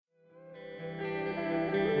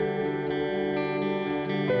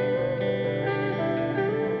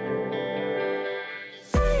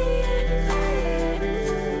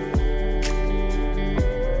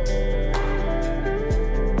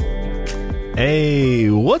Hey,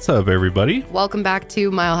 what's up, everybody? Welcome back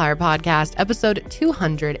to Mile Higher Podcast, episode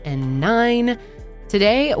 209.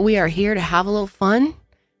 Today, we are here to have a little fun,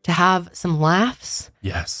 to have some laughs,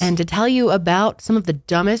 Yes. and to tell you about some of the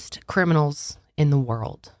dumbest criminals in the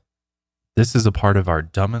world. This is a part of our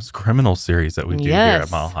Dumbest Criminal series that we do here Yes.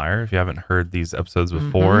 at Mile Higher. If you haven't heard these episodes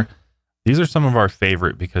before, these are some of our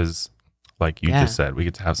favorite because, like you just said, we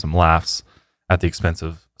get to have some laughs at the expense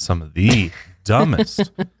of some of the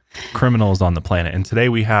dumbest criminals on the planet. And today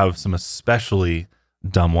we have some especially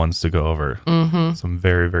dumb ones to go over. Some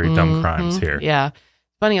very, very dumb crimes here. Yeah.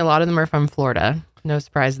 Funny, a lot of them are from Florida. No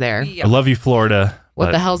surprise there. I love you, Florida. What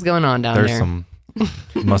but the hell's going on down there's there? some,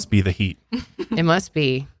 it must be the heat. It must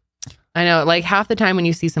be. I know, like half the time when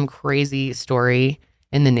you see some crazy story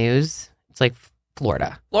in the news, it's like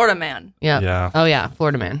Florida. Florida man. Yeah. Yeah. Oh, yeah.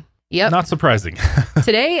 Florida man. Yep. Not surprising.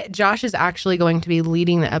 Today, Josh is actually going to be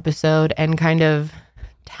leading the episode and kind of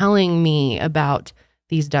telling me about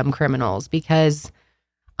these dumb criminals because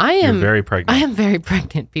I You're am very pregnant. I am very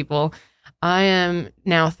pregnant, people. I am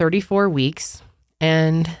now 34 weeks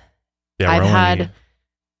and Yeah, I've we're only, had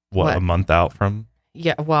a month out from?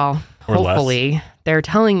 well, Or less. hopefully. They're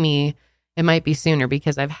telling me it might be sooner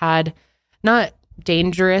because I've had not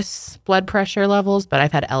dangerous blood pressure levels, but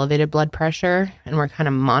I've had elevated blood pressure and we're kind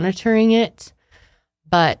of monitoring it.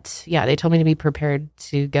 But yeah, they told me to be prepared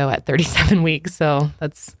to go at 37 weeks. So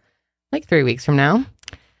that's like 3 weeks from now.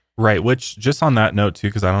 Right, which just on that note too,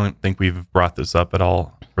 because I don't think we've brought this up at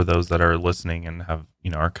all for those that are listening and have,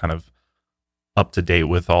 are kind of up to date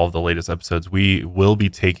with all of the latest episodes. We will be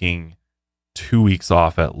taking 2 weeks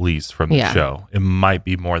off at least from the show. It might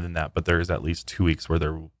be more than that, but there is at least 2 weeks where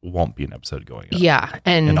there won't be an episode going up. Yeah.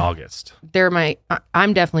 And in August.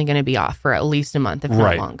 I'm definitely going to be off for at least a month, if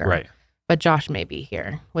not longer. Right. But Josh may be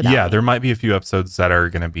here without me. There might be a few episodes that are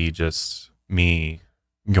going to be just me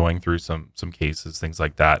going through some cases, things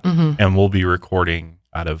like that. And we'll be recording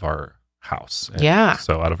out of our house.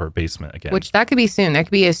 So out of our basement again. Which that could be soon. That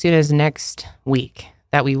could be as soon as next week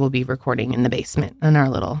that we will be recording in the basement in our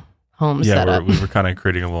little home setup. We were kind of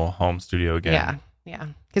creating a little home studio again. Yeah.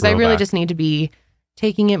 Because I really just need to be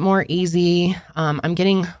taking it more easy. I'm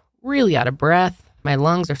getting really out of breath. My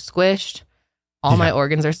lungs are squished. All my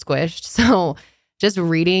organs are squished. So just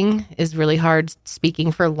reading is really hard.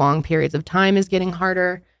 Speaking for long periods of time is getting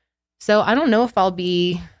harder. So I don't know if I'll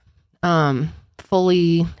be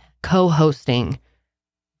fully co-hosting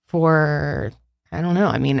for, I don't know.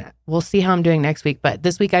 I mean, we'll see how I'm doing next week. But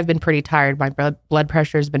this week I've been pretty tired. My blood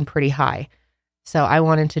pressure has been pretty high. So I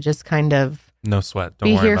wanted to just kind of no sweat. Don't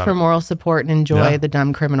be worry here about for it. moral support and enjoy the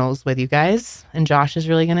dumb criminals with you guys. And Josh is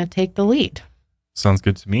really going to take the lead. Sounds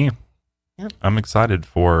good to me. Yep. I'm excited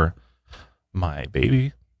for my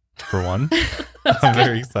baby, for one. I'm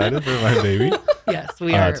very excited for my baby. Yes,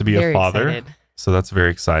 we are to be very a father. excited. So that's very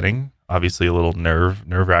exciting. Obviously a little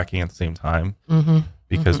nerve-wracking at the same time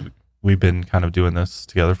because we've been kind of doing this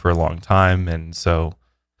together for a long time. And so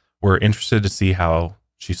we're interested to see how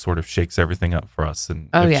she sort of shakes everything up for us. And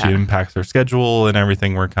if she impacts our schedule and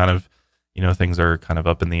everything, we're kind of, things are kind of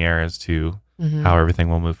up in the air as to how everything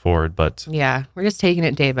will move forward. But yeah, we're just taking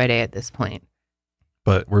it day by day at this point.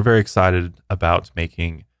 But we're very excited about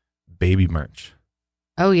making baby merch.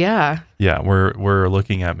 Oh, yeah. Yeah, we're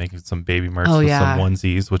looking at making some baby merch with some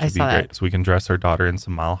onesies, which would be great. So we can dress our daughter in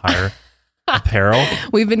some Mile Higher apparel.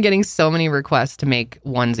 We've been getting so many requests to make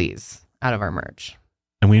onesies out of our merch.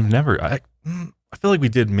 And we've never, I feel like we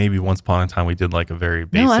did maybe once upon a time, we did like a very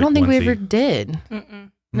basic No, I don't think we onesie. ever did.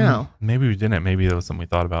 No. Maybe we didn't. Maybe that was something we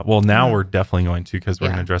thought about. Well, now we're definitely going to because we're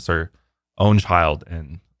going to dress our own child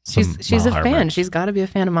in some She's Mile a Higher fan. merch. She's got to be a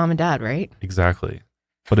fan of mom and dad, right? Exactly.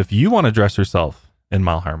 But if you want to dress yourself in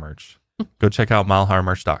Mile Higher merch, go check out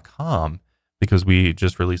milehighermerch.com because we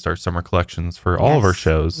just released our summer collections for all of our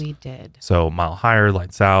shows. We did. So Mile Higher,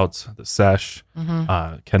 Lights Out, The Sesh.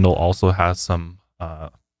 Kendall also has some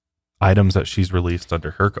items that she's released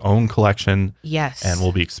under her own collection. Yes. And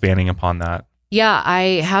we'll be expanding upon that. Yeah,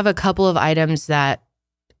 I have a couple of items that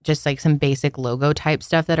just like some basic logo type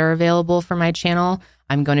stuff that are available for my channel.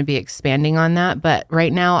 I'm going to be expanding on that. But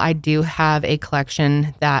right now I do have a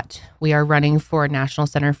collection that we are running for National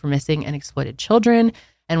Center for Missing and Exploited Children.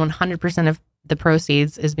 And 100% of the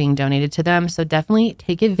proceeds is being donated to them. So definitely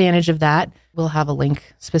take advantage of that. We'll have a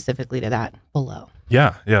link specifically to that below.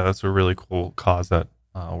 Yeah, that's a really cool cause that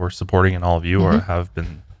we're supporting, and all of you have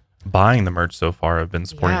been buying the merch so far, have been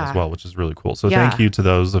supporting as well, which is really cool. So thank you to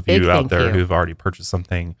those of you out there who've already purchased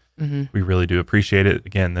something. We really do appreciate it.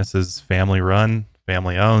 Again, this is family run,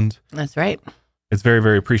 family owned. That's right. It's very,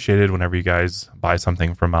 very appreciated whenever you guys buy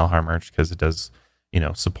something from Mile Higher Merch because it does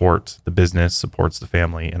support the business, supports the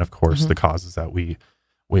family, and of course the causes that we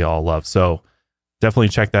all love. So definitely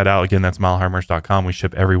check that out. Again, that's milehighmerch.com. We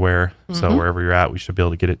ship everywhere. So wherever you're at, we should be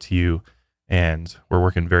able to get it to you. And we're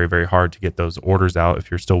working very, very hard to get those orders out.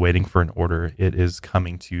 If you're still waiting for an order, it is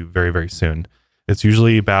coming to you very, very soon. It's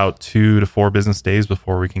usually about 2 to 4 business days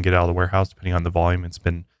before we can get it out of the warehouse, depending on the volume. It's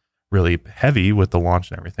been really heavy with the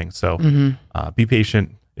launch and everything. So be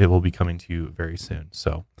patient. It will be coming to you very soon.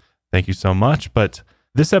 So thank you so much. But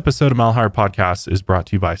this episode of Mile Higher Podcast is brought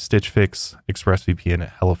to you by Stitch Fix,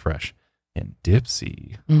 ExpressVPN, HelloFresh, and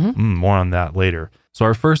Dipsea. More on that later. So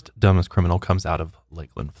our first dumbest criminal comes out of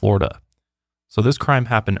Lakeland, Florida. So this crime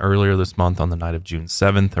happened earlier this month on the night of June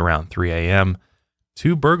 7th around 3 a.m.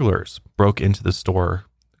 2 burglars broke into the store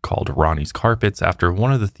called Ronnie's Carpets after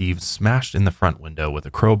one of the thieves smashed in the front window with a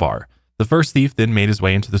crowbar. The first thief then made his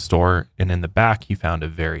way into the store, and in the back he found a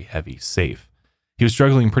very heavy safe. He was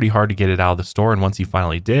struggling pretty hard to get it out of the store, and once he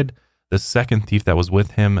finally did, the second thief that was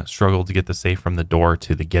with him struggled to get the safe from the door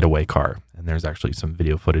to the getaway car. And there's actually some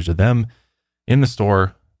video footage of them in the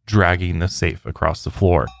store dragging the safe across the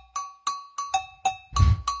floor.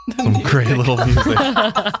 Some great little music.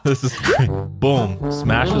 This is great. Boom.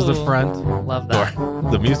 Smashes the front. Love that.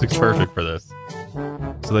 Door. The music's perfect for this.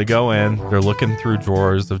 So they go in. They're looking through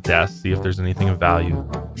drawers of desks, see if there's anything of value.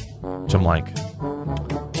 Which I'm like,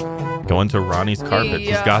 going to Ronnie's Carpets.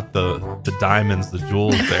 He's got the diamonds, the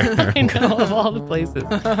jewels there. I know, of all the places.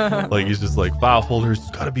 Like, he's just like, file folders.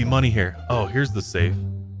 There's got to be money here. Oh, here's the safe.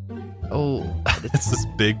 Oh. It's this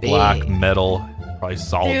big black metal, probably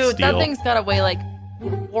solid Dude, steel. that thing's got to weigh like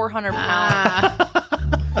 400 pounds.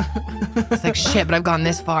 It's like, shit, but I've gone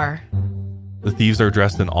this far. The thieves are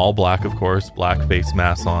dressed in all black, of course, black face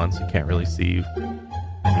masks on, so you can't really see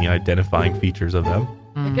any identifying features of them.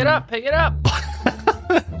 Pick it up, pick it up.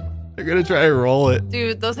 They're going to try to roll it.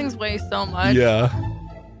 Dude, those things weigh so much. Yeah.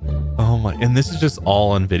 Oh my. And this is just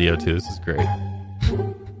all on video too. This is great.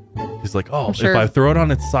 He's like, oh, sure. if I throw it on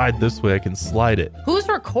its side this way, I can slide it. Who's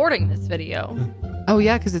recording this video? Oh,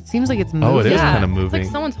 yeah, because it seems like it's moving. Oh, it is Yeah, kind of It's moving.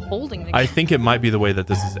 like someone's holding the I think it might be the way that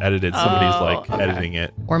this is edited. Somebody's okay. editing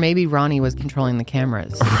it. Or maybe Ronnie was controlling the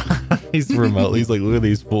cameras. He's remotely. He's like, look at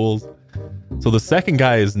these fools. So the second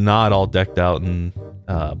guy is not all decked out in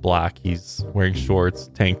black. He's wearing shorts,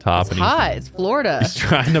 tank top, It's and hot. It's Florida. he's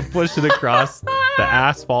trying to push it across the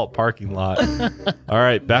asphalt parking lot. All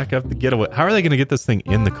right, back up the getaway. How are they going to get this thing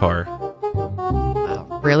in the car?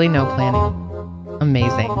 Wow, really no planning.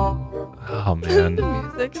 Amazing. Oh man, the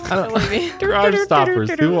music is killing me. Crime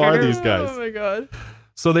Stoppers. Who are these guys? Oh my god.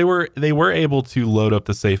 So they were able to load up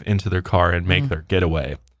the safe into their car and make their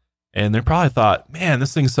getaway. And they probably thought, man,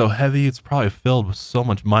 this thing's so heavy. It's probably filled with so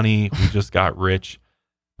much money. We just got rich.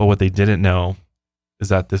 But what they didn't know is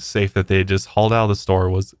that this safe that they just hauled out of the store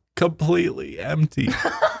was completely empty.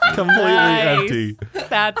 Completely empty.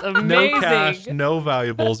 That's amazing. No cash, no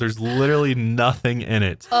valuables. There's literally nothing in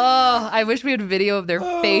it. Oh, I wish we had video of their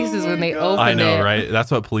faces when they opened it. I know, right?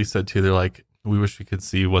 That's what police said too. They're like, we wish we could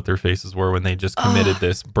see what their faces were when they just committed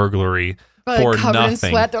this burglary for covered nothing. in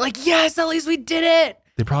sweat. They're like, yes, at least we did it.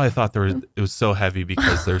 They probably thought it was so heavy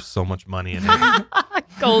because there's so much money in it.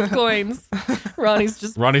 Gold coins.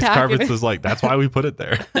 Ronnie's Ronnie's packing Carpets it. is like, that's why we put it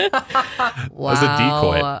there. Wow. As a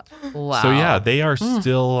decoy. Wow. So yeah, they are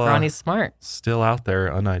still Ronnie's smart. still out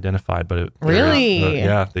there unidentified, but Really?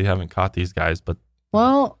 yeah, they haven't caught these guys. But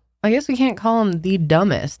Well, I guess we can't call them the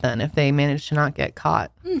dumbest then if they manage to not get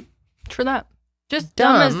caught. For that. Just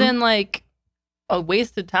dumb as Dumb. in like a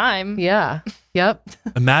waste of time. Yeah. Yep.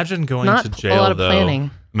 imagine going Not to a jail lot of though.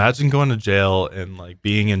 planning. Imagine going to jail and like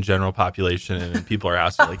being in general population and people are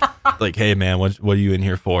asking like, hey man, what are you in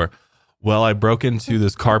here for? Well, I broke into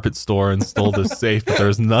this carpet store and stole this safe, but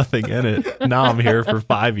there's nothing in it. Now I'm here for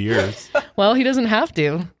 5 years. Well, he doesn't have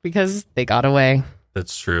to because they got away.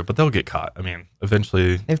 That's true, but they'll get caught. I mean,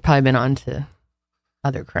 eventually, They've probably been on to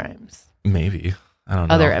other crimes. maybe. I don't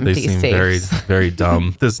know. Other They empty seem safes. very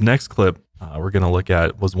dumb. This next clip we're going to look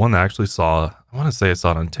at was one that I actually saw. I want to say I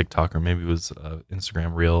saw it on TikTok or maybe it was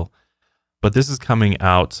Instagram Reel. But this is coming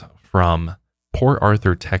out from Port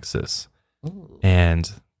Arthur, Texas. Ooh. And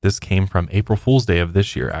this came from April Fool's Day of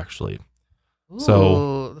this year, actually.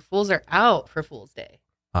 So- the fools are out for Fool's Day.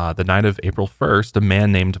 The night of April 1st, a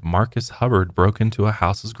man named Marcus Hubbard broke into a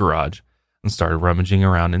house's garage and started rummaging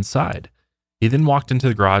around inside. He then walked into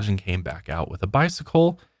the garage and came back out with a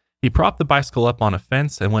bicycle. He propped the bicycle up on a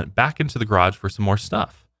fence and went back into the garage for some more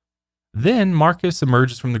stuff. Then Marcus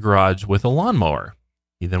emerges from the garage with a lawnmower.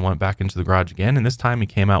 He then went back into the garage again, and this time he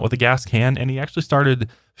came out with a gas can and he actually started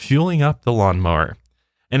fueling up the lawnmower.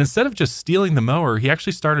 And instead of just stealing the mower, he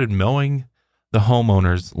actually started mowing the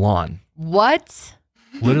homeowner's lawn. What?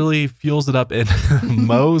 literally fuels it up and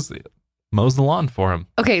mows the lawn for him.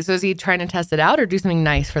 Okay, so is he trying to test it out or do something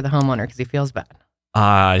nice for the homeowner because he feels bad?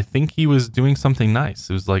 I think he was doing something nice.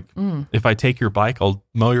 It was like, if I take your bike, I'll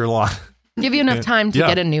mow your lawn. Give you enough time to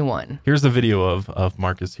get a new one. Here's the video of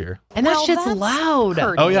Marcus here. And that shit's loud.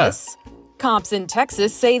 Oh, yeah. Cops in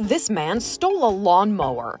Texas say this man stole a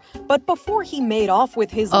lawnmower, but before he made off with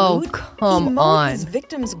his loot, he mowed his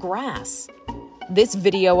victim's grass. This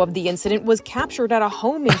video of the incident was captured at a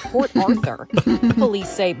home in Port Arthur. Police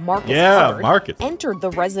say Marcus Hubbard entered the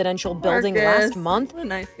residential building last month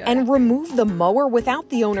and removed the mower without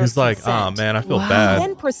the owner's consent. He's like, oh man, I feel bad. He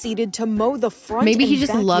then proceeded to mow the front Maybe he and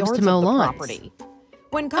just loves to mow lawns. property.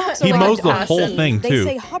 When cops he mows the arrived whole at the thing scene, too,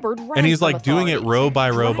 they say Hubbard ran and he's from like doing it row by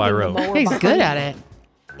row by row. authorities, He's good at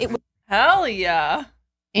it. Hell yeah.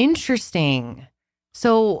 Interesting.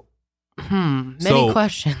 So, many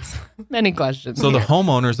questions. Many questions. So the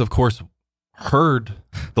homeowners, of course, heard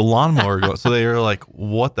the lawnmower go. So they were like,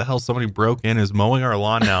 "What the hell? Somebody broke in, is mowing our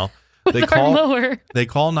lawn now." They call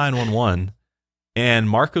 911, and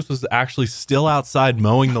Marcus was actually still outside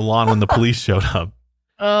mowing the lawn when the police showed up.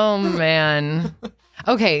 Oh man.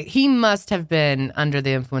 Okay, he must have been under the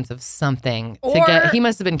influence of something. He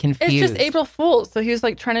must have been confused. It's just April Fool's. So he was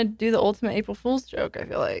like trying to do the ultimate April Fool's joke, I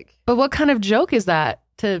feel like. But what kind of joke is that?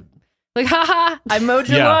 To like, haha, I mowed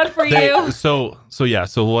your lawn for you. So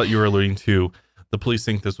what you were alluding to, the police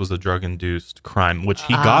think this was a drug-induced crime, which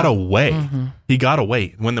he got away. Mm-hmm. He got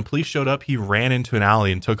away. When the police showed up, he ran into an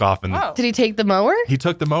alley and took off. And Did he take the mower? he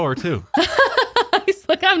took the mower too. He's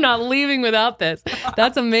like, I'm not leaving without this.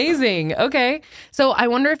 That's amazing. Okay. So I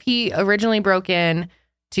wonder if he originally broke in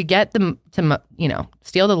to get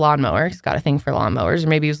steal the lawnmower. He's got a thing for lawnmowers, or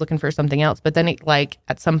maybe he was looking for something else. But then he, like,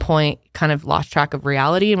 at some point kind of lost track of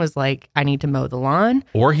reality and was like, I need to mow the lawn.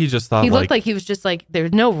 Or he just thought, he looked like he was just like,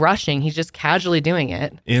 there's no rushing. He's just casually doing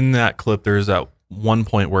it. In that clip, there's at one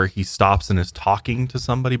point where he stops and is talking to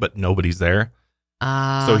somebody, but nobody's there.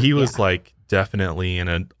 So he was like definitely in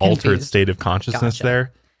an altered state of consciousness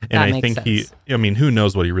there. And That I makes think sense. who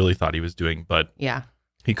knows what he really thought he was doing, but Yeah.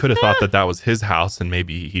 he could have thought that was his house, and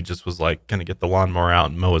maybe he just was like going to get the lawnmower out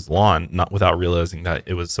and mow his lawn, not without realizing that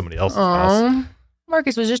it was somebody else's house.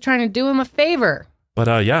 Marcus was just trying to do him a favor. But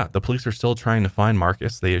the police are still trying to find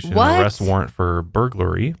Marcus. They issued What? an arrest warrant for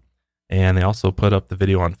burglary, and they also put up the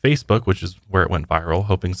video on Facebook, which is where it went viral,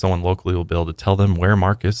 hoping someone locally will be able to tell them where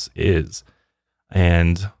Marcus is.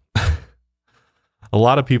 And a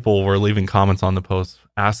lot of people were leaving comments on the post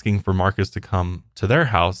asking for Marcus to come to their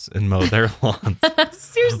house and mow their lawns.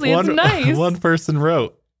 Seriously, it's nice. One person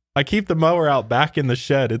wrote, I keep the mower out back in the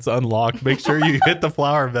shed. It's unlocked. Make sure you hit the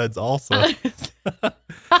flower beds also.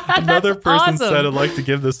 Another person said, I'd like to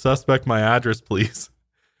give this suspect my address, please.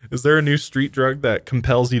 Is there a new street drug that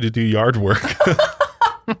compels you to do yard work?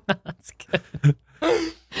 That's good.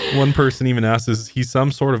 One person even asked, is he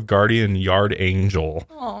some sort of guardian yard angel?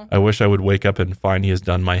 Aw. I wish I would wake up and find he has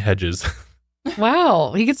done my hedges.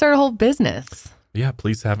 Wow. He could start a whole business. Yeah,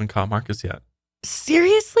 police haven't caught Marcus yet.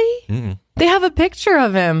 Seriously? Mm-mm. They have a picture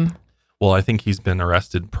of him. Well, I think he's been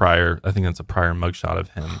arrested prior. I think that's a prior mugshot of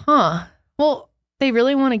him. Huh. Well, they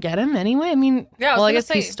really want to get him anyway? I mean, Yeah, I I guess was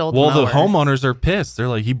he gonna say. stole Well, the the mower. homeowners are pissed. They're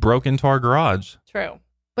like, he broke into our garage. True.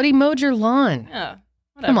 But he mowed your lawn. Yeah.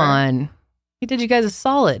 Whatever. Come on. He did you guys a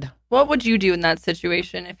solid. What would you do in that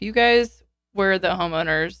situation if you guys were the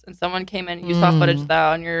homeowners and someone came in and you saw footage of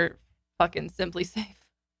that on your fucking Simply Safe?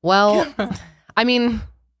 Well, I mean,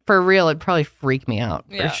 for real, it'd probably freak me out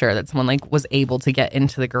for Yeah. sure that someone like was able to get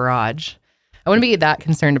into the garage. I wouldn't be that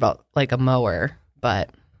concerned about like a mower,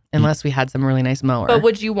 but unless we had some really nice mower. But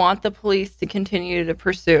would you want the police to continue to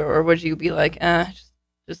pursue, or would you be like,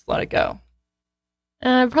 just let it go?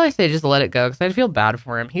 I'd probably say just let it go because I'd feel bad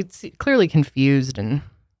for him. He's clearly confused and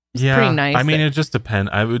it's pretty nice. I mean, that- it just depend.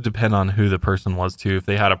 I would depend on who the person was too. If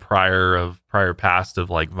they had a prior past of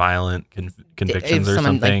like violent convictions if or someone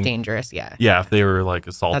something. like dangerous, yeah. Yeah, if they were like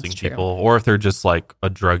assaulting That's true. people, or if they're just like a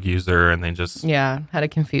drug user and they just. Yeah, had a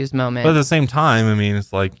confused moment. But at the same time, I mean,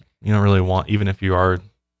 it's like you don't really want, even if you are,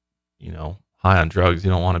 high on drugs, you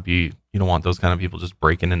don't want those kind of people just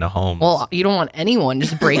breaking into homes. Well, you don't want anyone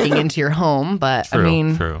just breaking into your home, but True, I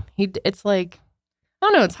mean, true. it's like, I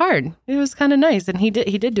don't know, it's hard. It was kind of nice, and he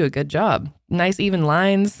did do a good job. Nice even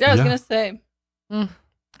lines. Yeah, I was Yeah. gonna say. I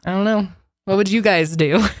don't know. What would you guys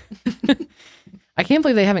do? I can't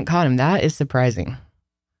believe they haven't caught him. That is surprising.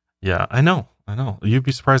 Yeah, I know. You'd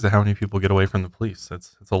be surprised at how many people get away from the police.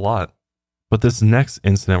 It's a lot. But this next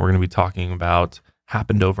incident we're going to be talking about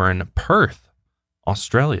happened over in Perth,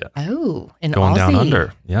 Australia. Oh, in Going Aussie. down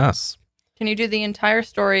under. Yes. Can you do the entire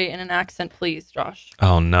story in an accent, please, Josh?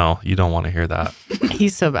 Oh, no. You don't want to hear that.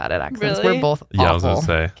 He's so bad at accents. Really? We're both Yeah, I was awful.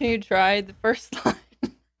 going to say. Can you try the first line?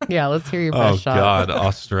 Yeah, let's hear your Oh, best shot. God.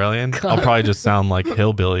 Australian? I'll probably just sound like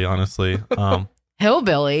hillbilly, honestly.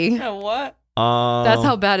 Hillbilly. Yeah, what? That's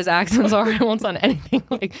how bad his accents are. I won't sound anything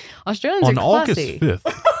like Australians on are August classy.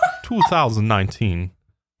 5th, 2019,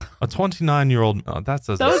 a 29-year-old... Oh, that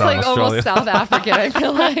doesn't That was sound like Australian. almost South African, I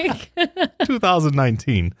feel like.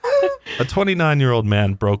 2019, a 29-year-old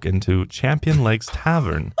man broke into Champion Lakes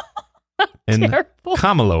Tavern in Terrible.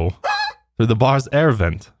 Camelo through the bar's air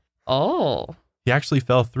vent. Oh. He actually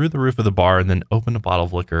fell through the roof of the bar and then opened a bottle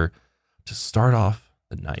of liquor to start off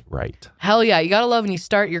the night right. Hell yeah. You gotta love when you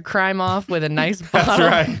start your crime off with a nice bottle. That's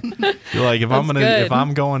right. You're like, That's good. if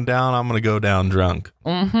I'm going down, I'm gonna go down drunk.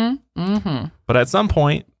 Mm-hmm. Mm-hmm. But at some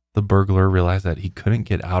point, the burglar realized that he couldn't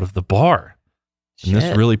get out of the bar. And this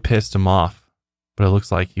Shit. really pissed him off. But it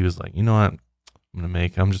looks like he was like, you know what?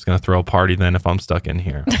 I'm just going to throw a party then if I'm stuck in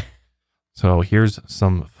here. So here's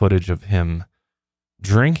some footage of him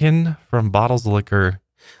drinking from bottles of liquor.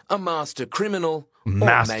 A master criminal,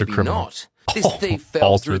 Master or maybe criminal. not. This thief fell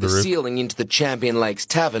Fall through through the the roof. ceiling into the Champion Lakes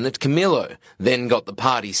Tavern at Camilo, then got the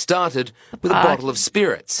party started with a bottle of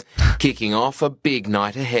spirits, kicking off a big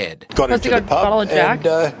night ahead. Got Must into have the got a bottle pub of Jack.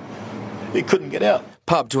 and he couldn't get out.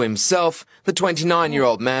 Pub to himself, the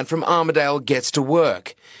 29-year-old man from Armadale gets to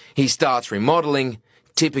work. He starts remodeling,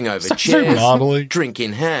 tipping over chairs, remodeling. drink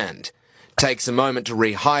in hand. Takes a moment to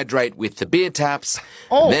rehydrate with the beer taps,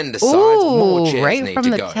 Oh. then decides more Ooh, chairs right need from to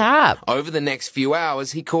the go. tap. Over the next few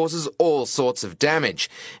hours, he causes all sorts of damage,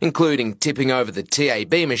 including tipping over the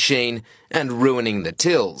TAB machine and ruining the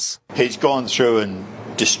tills. He's gone through and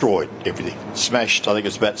destroyed everything. Smashed, I think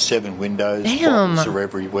it's about 7 windows. Damn. Bottles are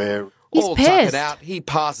everywhere. He's All pissed. tuckered out, he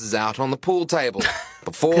passes out on the pool table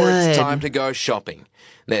before Good. it's time to go shopping.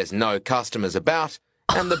 There's no customers about,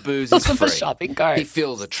 and the booze is Of a free. shopping cart. He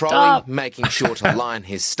fills a trolley, Stop. making sure to line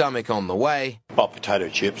his stomach on the way, Oh, potato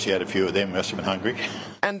chips. He had a few of them. Must have been hungry.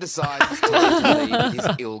 and decides it's time to leave his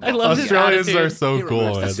ill-gotten love his gain. Australians attitude. are so He cool,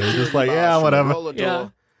 removes man. the They're just security like, bars yeah, from the whatever. roller door, Yeah.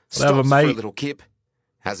 stops Whatever, for a mate. little kip,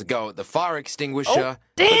 has a go at the fire extinguisher,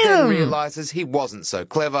 but damn. then realizes he wasn't so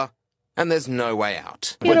clever, and there's no way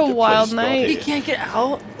out. He had a When the wild police got night. He here, can't get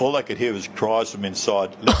out. all I could hear was cries from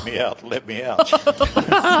inside. Let me out. Let me out.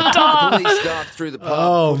 Police dart through the pub,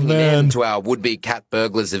 Oh, putting an man. end to our would-be cat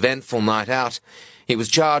burglar's eventful night out. He was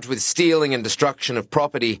charged with stealing and destruction of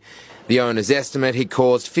property. The owner's estimate he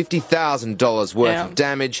caused $50,000 worth Damn. of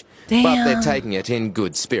damage, Damn. but they're taking it in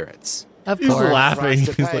good spirits. Of He's course. laughing. Price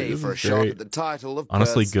to He's pay like, this for a is shot great. at the title of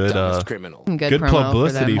Honestly, Perth's good, dumbest criminal. Good Good promo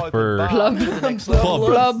publicity for them.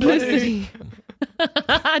 Publicity.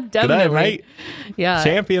 Good Definitely. day, mate. Yeah.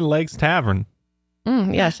 Champion Lakes Tavern.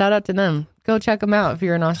 Yeah. Shout out to them. Go check them out if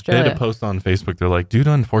you're in They Australia. had a post on Facebook. They're like, due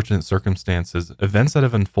to unfortunate circumstances, events that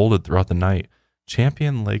have unfolded throughout the night,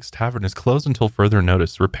 Champion Lakes Tavern is closed until further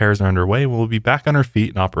notice. Repairs are underway and we'll be back on our feet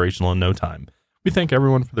and operational in no time. We thank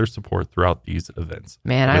everyone for their support throughout these events.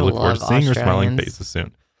 Man, we I look forward love to seeing your smiling Australians. faces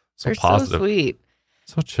soon. So They're positive. so sweet.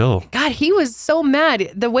 So chill. God, he was so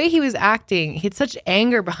mad. The way he was acting, he had such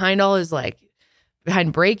anger behind all his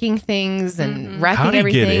behind breaking things and wrecking How'd he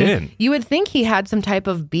everything. get in? You would think he had some type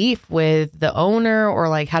of beef with the owner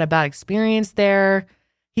or had a bad experience there.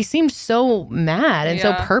 He seemed so mad and so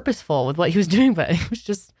Yeah. purposeful with what he was doing, but he was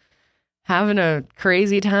just having a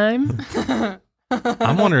crazy time.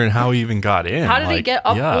 I'm wondering how he even got in. How did he get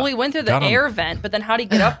up? Yeah, Well, he went through the got him. air vent, but then how did he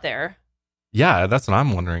get up there? Yeah, that's what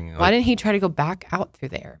I'm wondering. Why didn't he try to go back out through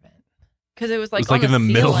the air vent? Because it was it like was like on in the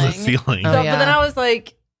middle of the ceiling. ceiling. Oh, So, yeah. But then I was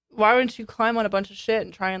like, why wouldn't you climb on a bunch of shit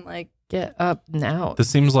and try and Get up and out. This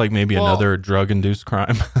seems like maybe Well- another drug-induced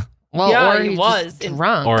crime Well, Yeah, or he he's was. just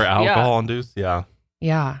drunk. or alcohol-induced. Yeah,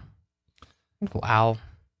 yeah. Wow.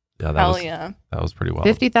 yeah, hell yeah. that was pretty wild.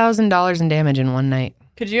 $50,000 in damage in one night.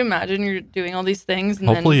 Could you imagine you're doing all these things and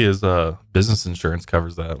Hopefully, his business insurance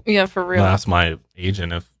covers that. then, yeah, for real. I'll ask my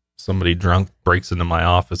agent if somebody drunk breaks into my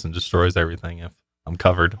office and destroys everything. If I'm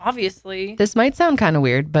covered. Obviously. This might sound kind of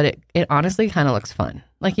weird, but it honestly kind of looks fun.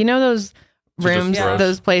 Like, you know those rooms, Yeah.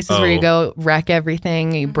 those places where you Oh. go wreck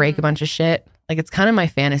everything, you break a bunch of shit. Like, it's kind of my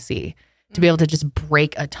fantasy to be able to just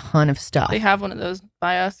break a ton of stuff. They have one of those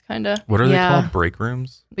by us, kind of. What are Yeah. they called? Break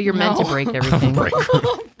rooms. But you're meant to No. break everything. Break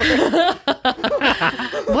room.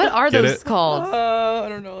 What are Get those it? called? I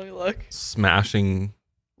don't know. Let me look. Smashing.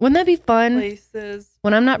 Wouldn't that be fun? Places.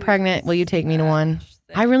 When I'm not pregnant, will you take me to one?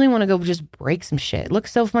 I really want to go just break some shit. It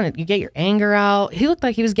looks so fun. You get your anger out. He looked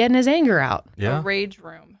like he was getting his anger out. Yeah. A rage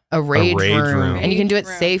room. A rage, rage room. And you can do it Rage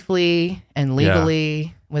room. safely and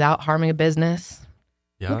legally without harming a business.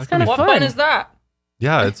 Yeah. Looks that could be kinda What fun. fun is that?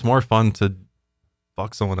 Yeah, it's more fun to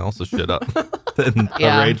fuck someone else's shit up than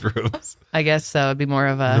a rage rooms. I guess so. It'd be more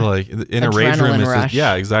of a like in a rage room. Rush.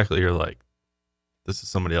 Yeah, exactly. You're like, this is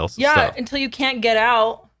somebody else's stuff. Until you can't get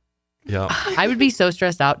out. Yeah. I would be so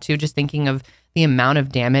stressed out too, just thinking of the amount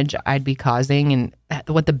of damage I'd be causing and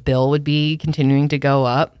what the bill would be continuing to go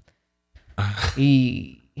up. That's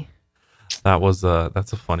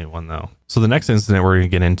a funny one though. So the next incident we're going to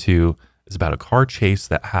get into is about a car chase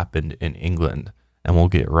that happened in England, and we'll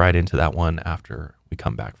get right into that one after we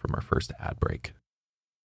come back from our first ad break.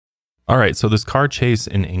 All right, so this car chase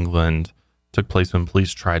in England took place when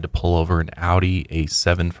police tried to pull over an Audi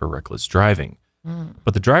A7 for reckless driving.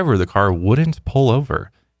 But the driver of the car wouldn't pull over.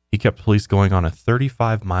 He kept police going on a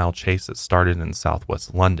 35-mile chase that started in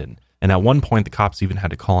southwest London. And at one point, the cops even had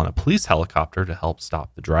to call in a police helicopter to help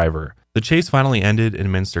stop the driver. The chase finally ended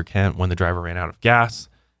in Minster, Kent when the driver ran out of gas.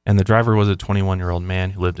 And the driver was a 21-year-old man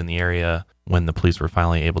who lived in the area when the police were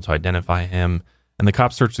finally able to identify him. And the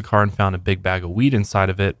cops searched the car and found a big bag of weed inside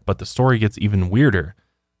of it. But the story gets even weirder.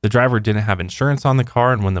 The driver didn't have insurance on the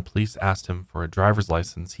car, and when the police asked him for a driver's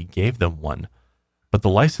license, he gave them one. But the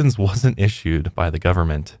license wasn't issued by the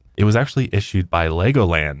government. It was actually issued by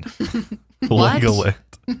Legoland. What? Legoland.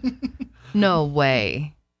 No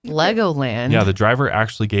way. Legoland? Yeah, the driver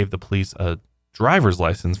actually gave the police a driver's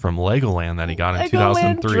license from Legoland that he got in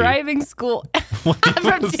 2003. Driving school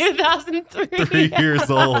from 2003. 3 years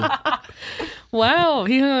old. Wow,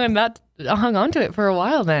 he hung on to it for a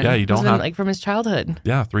while then. Yeah, you don't have like from his childhood.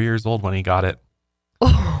 Yeah, 3 years old when he got it.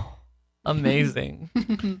 Oh, amazing.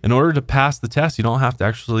 In order to pass the test, you don't have to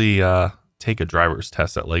actually take a driver's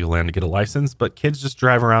test at Legoland to get a license, but kids just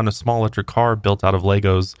drive around a small electric car built out of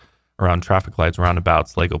Legos around traffic lights,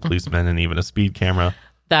 roundabouts, Lego policemen, and even a speed camera.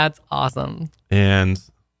 That's awesome. And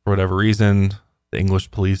for whatever reason, the English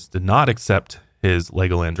police did not accept his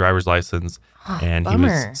Legoland driver's license, and he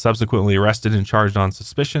was subsequently arrested and charged on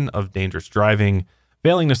suspicion of dangerous driving,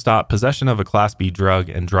 failing to stop, possession of a Class B drug,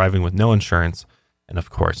 and driving with no insurance, and of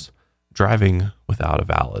course, driving without a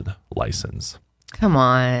valid license. Come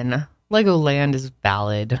on. Legoland is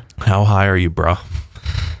valid. How high are you, bro?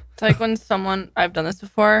 It's like when I've done this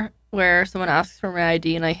before, where someone asks for my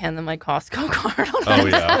ID and I hand them my Costco card. Oh,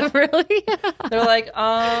 yeah. Really? They're like,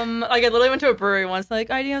 I literally went to a brewery once,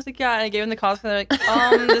 like, ID? I was like, yeah, and I gave them the Costco. They're like,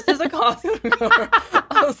 this is a Costco card.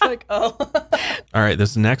 I was like, oh. All right,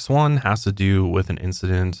 this next one has to do with an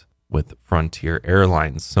incident with Frontier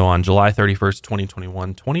Airlines. So on July 31st,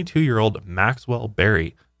 2021, 22-year-old Maxwell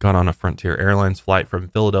Berry got on a Frontier Airlines flight from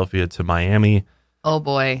Philadelphia to Miami. Oh,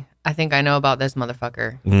 boy. I think I know about this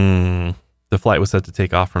motherfucker. The flight was set to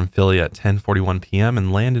take off from Philly at 10:41 p.m.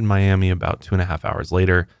 and land in Miami about 2.5 hours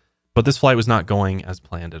later. But this flight was not going as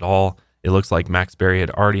planned at all. It looks like Max Berry had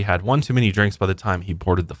already had one too many drinks by the time he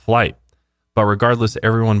boarded the flight. But regardless,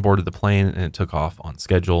 everyone boarded the plane and it took off on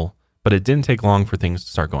schedule. But it didn't take long for things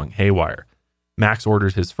to start going haywire. Max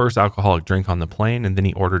ordered his first alcoholic drink on the plane, and then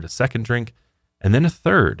he ordered a second drink, and then a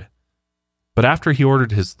third. But after he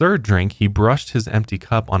ordered his third drink, he brushed his empty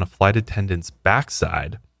cup on a flight attendant's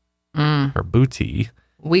backside. Her booty.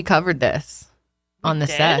 We covered this on the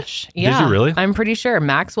sesh. Yeah. Did you really? I'm pretty sure.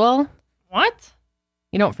 Maxwell? What?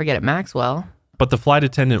 You don't forget it, Maxwell. But the flight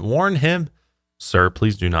attendant warned him, "Sir,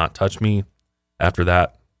 please do not touch me." After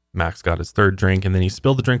that, Max got his third drink, and then he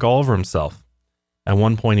spilled the drink all over himself. At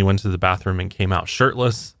one point, he went to the bathroom and came out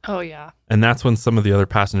shirtless. Oh, yeah. And that's when some of the other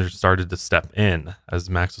passengers started to step in, as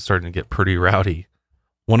Max was starting to get pretty rowdy.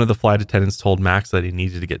 One of the flight attendants told Max that he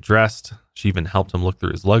needed to get dressed. She even helped him look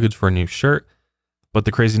through his luggage for a new shirt. But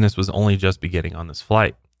the craziness was only just beginning on this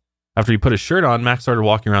flight. After he put his shirt on, Max started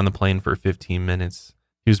walking around the plane for 15 minutes.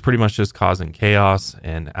 He was pretty much just causing chaos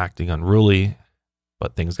and acting unruly.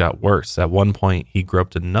 But things got worse. At one point, he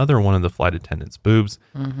groped another one of the flight attendant's boobs.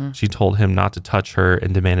 She told him not to touch her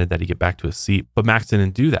and demanded that he get back to his seat. But Max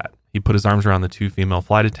didn't do that. He put his arms around the two female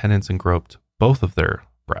flight attendants and groped both of their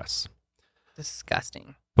breasts.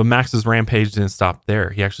 Disgusting. But Max's rampage didn't stop there.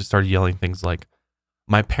 He actually started yelling things like,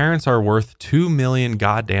 "My parents are worth $2 million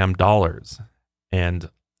goddamn dollars, and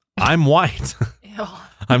I'm white. Ew.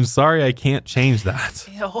 I'm sorry, I can't change that."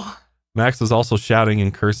 Ew. Max was also shouting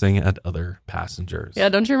and cursing at other passengers. Yeah,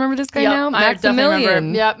 don't you remember this guy Yep, now? I definitely remember.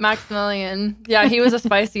 Maximilian. Yeah, Maximilian. Yeah, he was a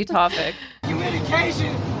spicy topic.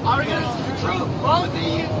 Communication. Are we gonna the truth? Both of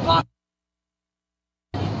you fuck.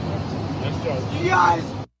 You guys.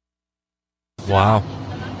 Wow.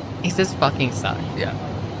 He says fucking suck. Yeah.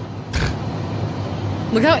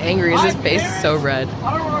 Look how angry his face is so red.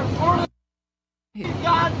 I work for the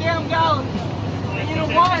goddamn gallons. And you know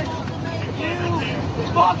what?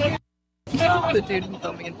 You fucking. The dude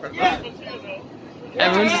filming in front of us.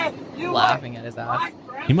 Everyone's just laughing at his ass.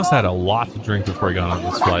 He must have had a lot to drink before he got on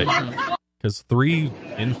this flight. Because 3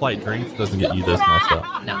 in-flight drinks doesn't get you this messed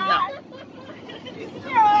up. No.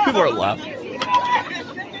 People are laughing.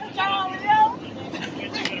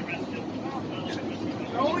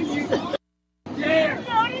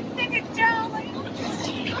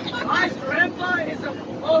 My grandpa is the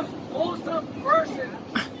most wholesome person.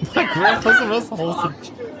 My grandpa's the most wholesome.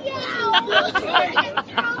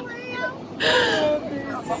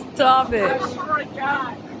 Stop it.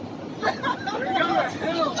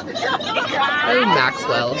 Hey,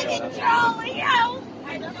 Maxwell.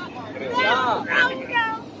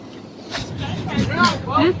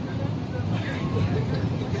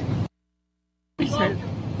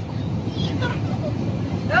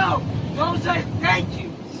 No, don't say thank you.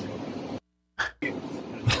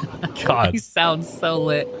 God. He sounds so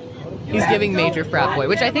lit. He's giving major frat boy,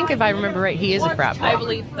 which I think, if I remember right, he is a frat boy. I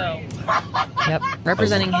believe so. Yep,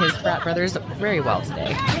 representing his frat brothers very well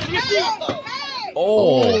today.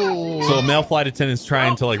 Oh. So a male flight attendant's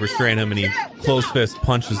trying to like restrain him, and he close fist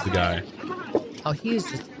punches the guy. Oh, he's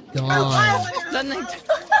just gone. Then they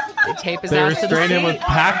They tape his They ass to the restrain him seat. with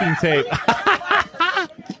packing tape.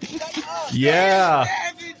 Yeah.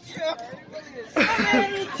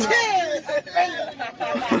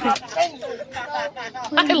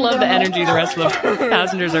 I love the energy the rest of the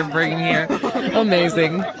passengers are bringing here.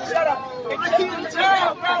 Amazing.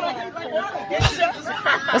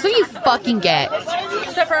 That's what you fucking get.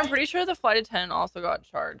 Except for I'm pretty sure the flight attendant also got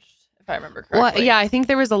charged, if I remember correctly. Well, yeah, I think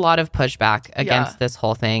there was a lot of pushback against this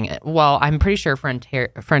whole thing. Well, I'm pretty sure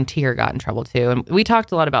Frontier got in trouble too. And we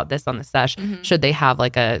talked a lot about this on the sesh. Mm-hmm. Should they have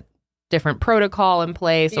like a different protocol in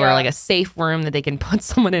place or like a safe room that they can put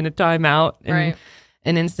someone in a timeout in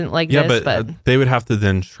an instant like Yeah, this? but they would have to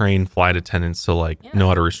then train flight attendants to like know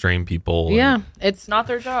how to restrain people. Yeah, it's not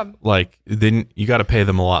their job. Like then you got to pay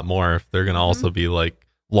them a lot more if they're going to also be like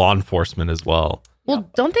law enforcement as well. Well,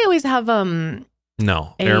 don't they always have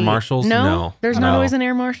No, air marshals. No, there's not always an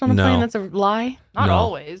air marshal on the plane. That's a lie. Not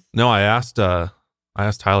always. No, I asked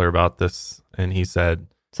Tyler about this, and he said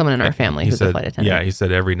someone in our family who's a flight attendant. Yeah, he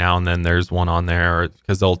said every now and then there's one on there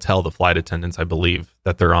because they'll tell the flight attendants, I believe,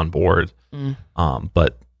 that they're on board.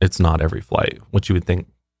 But it's not every flight, which you would think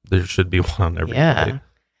there should be one on every flight.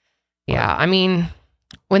 Yeah, I mean,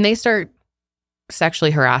 when they start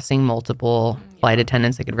sexually harassing multiple flight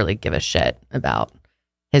attendants, they could really give a shit about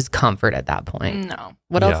his comfort at that point. No.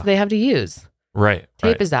 What else do they have to use? Right.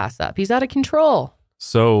 Tape his ass up. He's out of control.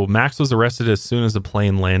 So Max was arrested as soon as the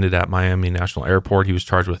plane landed at Miami National Airport. He was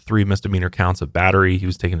charged with 3 misdemeanor counts of battery. He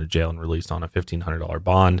was taken to jail and released on a $1,500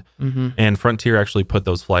 bond. And Frontier actually put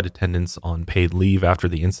those flight attendants on paid leave after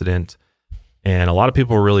the incident. And a lot of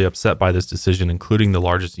people were really upset by this decision, including the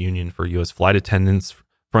largest union for U.S. flight attendants.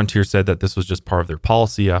 Frontier said that this was just part of their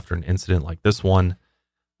policy after an incident like this one.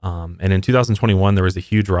 And in 2021, there was a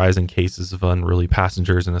huge rise in cases of unruly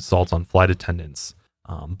passengers and assaults on flight attendants.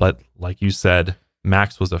 But like you said,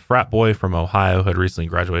 Max was a frat boy from Ohio who had recently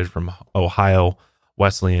graduated from Ohio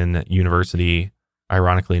Wesleyan University.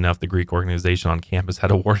 Ironically enough, the Greek organization on campus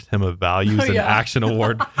had awarded him a Values and Action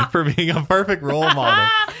Award for being a perfect role model.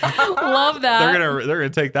 Love that. They're gonna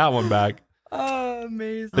take that one back. Oh,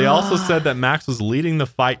 amazing. They also said that Max was leading the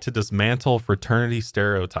fight to dismantle fraternity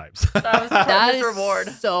stereotypes. That is reward.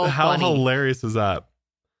 So How funny. hilarious is that?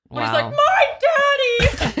 Well, he's like, my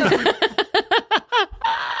daddy.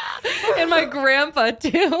 And my grandpa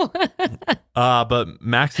too. But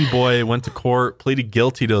Maxie Boy went to court, pleaded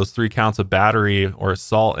guilty to those 3 counts of battery or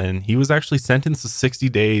assault, and he was actually sentenced to 60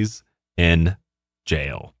 days in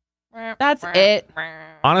jail. That's it.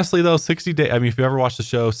 Honestly, though, 60 days. I mean, if you ever watched the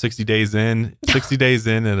show 60 Days In, 60 days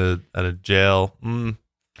in at a jail,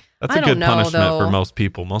 that's a good punishment for most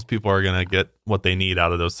people. Most people are going to get what they need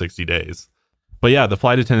out of those 60 days. But yeah, the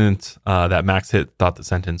flight attendant that Max hit thought the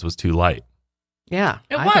sentence was too light. Yeah,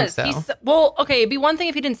 It I was. think so. Well, okay, it'd be one thing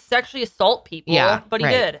if he didn't sexually assault people. Yeah, but he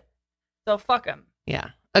right. did. So fuck him. Yeah,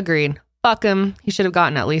 agreed. Fuck him. He should have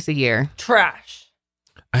gotten at least a year. Trash.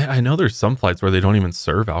 I know there's some flights where they don't even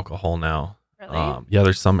serve alcohol now. Really? Yeah,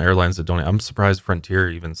 there's some airlines that don't. I'm surprised Frontier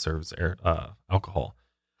even serves alcohol.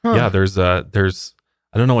 Huh. Yeah, there's I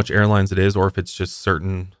don't know which airlines it is or if it's just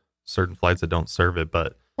certain flights that don't serve it,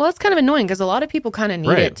 but Well, it's kind of annoying because a lot of people kind of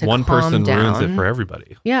need it to one calm person down. ruins it for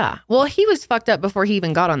everybody. Yeah. Well, he was fucked up before he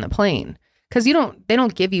even got on the plane because they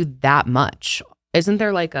don't give you that much. Isn't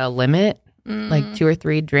there like a limit, like 2 or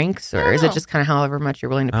 3 drinks, or is it just kind of however much you're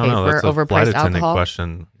willing to I pay don't know. for That's a flight overpriced attendant alcohol?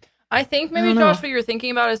 question. I think maybe, I don't know. Josh, what you're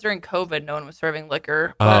thinking about is during COVID, no one was serving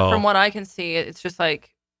liquor. But from what I can see, it's just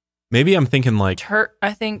like Maybe I'm thinking like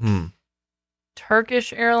I think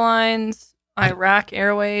Turkish Airlines, Iraq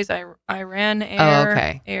Airways, Iran Air. Oh,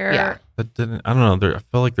 okay. Air. Yeah. That didn't. I don't know. I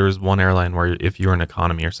feel like there was one airline where if you were in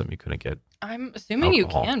economy or something, you couldn't get. I'm assuming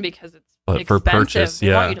alcohol. You can because it's But expensive. for purchase,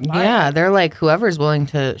 They want yeah. you to buy Yeah, it. they're like, whoever's willing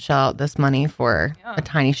to shell out this money for Yeah. a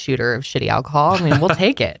tiny shooter of shitty alcohol, I mean, we'll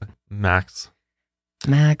take it. Max.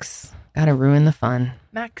 Max, gotta ruin the fun.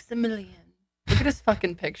 Maximilian. Look at his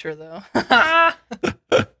fucking picture though.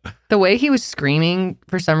 The way he was screaming,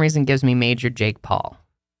 for some reason, gives me Major Jake Paul.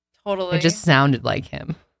 Totally. It just sounded like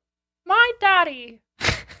him. My daddy.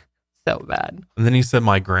 So bad. And then he said,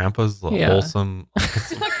 "My grandpa's Yeah. wholesome."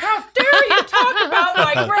 Like, how dare you talk about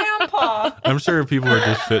my grandpa? I'm sure people were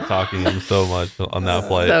just shit talking him so much on that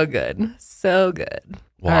flight. So good. So good.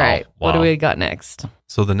 Wow, All right. What do wow. we got next?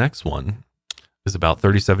 So the next one is about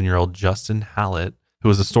 37-year-old Justin Hallett, who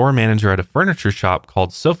was a store manager at a furniture shop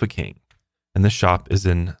called Sofa King. And this shop is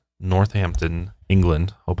in Northampton,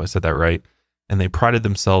 England. Hope I said that right. And they prided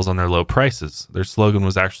themselves on their low prices. Their slogan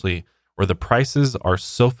was actually, "Where the prices are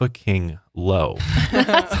Sofa King low."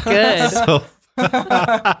 That's good. So,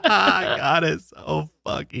 I got it so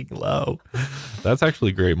fucking low. That's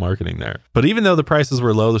actually great marketing there. But even though the prices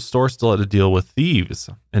were low, the store still had to deal with thieves.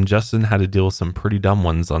 And Justin had to deal with some pretty dumb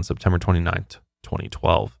ones on September 29th,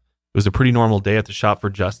 2012. It was a pretty normal day at the shop for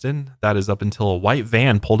Justin. That is up until a white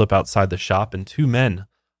van pulled up outside the shop and two men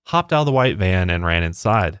hopped out of the white van and ran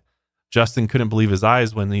inside. Justin couldn't believe his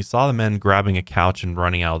eyes when he saw the men grabbing a couch and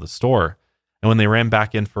running out of the store. And when they ran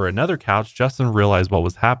back in for another couch, Justin realized what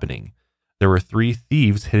was happening. There were 3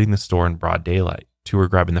 thieves hitting the store in broad daylight. 2 were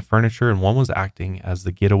grabbing the furniture and 1 was acting as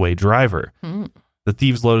the getaway driver. The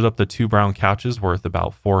thieves loaded up the 2 brown couches worth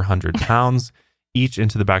about 400 pounds each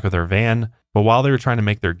into the back of their van. But while they were trying to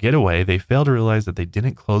make their getaway, they failed to realize that they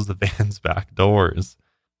didn't close the van's back doors.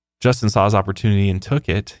 Justin saw his opportunity and took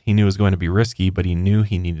it. He knew it was going to be risky, but he knew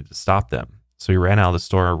he needed to stop them. So he ran out of the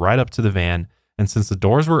store right up to the van. And since the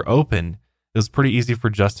doors were open, it was pretty easy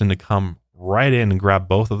for Justin to come right in and grab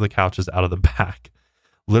both of the couches out of the back.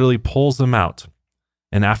 Literally pulls them out.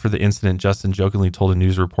 And after the incident, Justin jokingly told a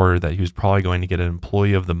news reporter that he was probably going to get an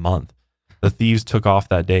Employee of the Month. The thieves took off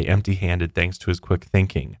that day empty-handed thanks to his quick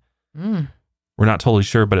thinking. We're not totally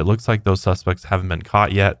sure, but it looks like those suspects haven't been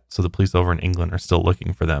caught yet, so the police over in England are still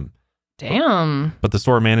looking for them. Damn. But the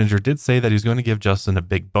store manager did say that he's going to give Justin a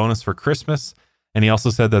big bonus for Christmas, and he also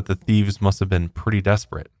said that the thieves must have been pretty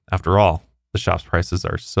desperate. After all, the shop's prices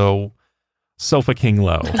are so fucking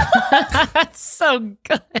low. That's so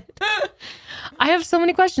good. I have so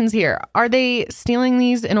many questions here. Are they stealing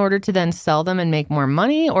these in order to then sell them and make more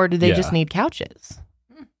money, or do they just need couches?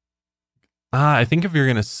 I think if you're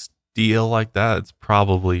going to steal like that, it's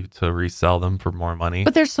probably to resell them for more money.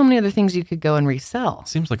 But there's so many other things you could go and resell.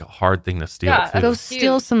 Seems like a hard thing to steal, Yeah, too. Go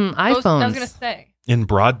steal some iPhones. I was gonna say. In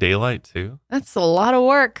broad daylight, too. That's a lot of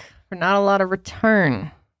work for not a lot of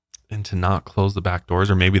return. And to not close the back doors,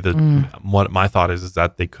 or maybe what my thought is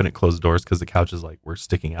that they couldn't close the doors because the couches like were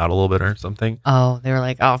sticking out a little bit or something. Oh, they were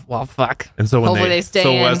like, oh, well, fuck. And so when Hopefully they stay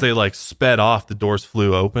so in. as they like sped off, the doors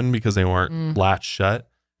flew open because they weren't latched shut.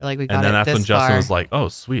 They're like, we got And then it that's this when Justin far. was like, "Oh,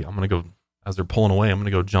 sweet! I'm gonna go." As they're pulling away, I'm gonna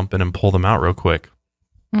go jump in and pull them out real quick.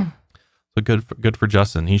 So good for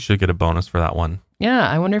Justin. He should get a bonus for that one. Yeah,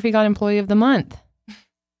 I wonder if he got Employee of the Month.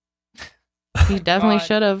 He definitely God.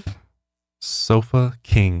 should have. Sofa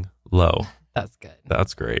King Low. That's good.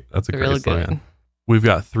 That's great. That's a Real great slogan. good. We've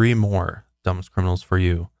got 3 more dumbest criminals for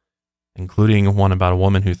you, including one about a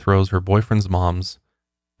woman who throws her boyfriend's mom's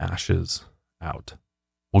ashes out.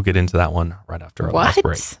 We'll get into that one right after our last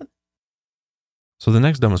break. What? So the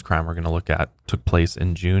next dumbest crime we're going to look at took place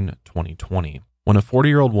in June 2020 when a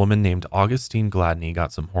 40-year-old woman named Augustine Gladney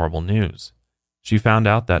got some horrible news. She found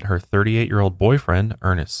out that her 38-year-old boyfriend,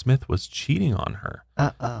 Ernest Smith, was cheating on her.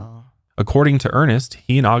 Uh-oh. According to Ernest,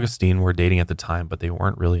 he and Augustine were dating at the time, but they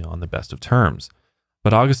weren't really on the best of terms.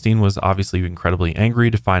 But Augustine was obviously incredibly angry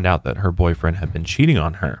to find out that her boyfriend had been cheating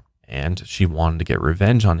on her, and she wanted to get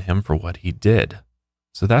revenge on him for what he did.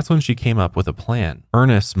 So that's when she came up with a plan.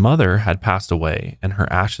 Ernest's mother had passed away, and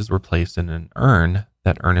her ashes were placed in an urn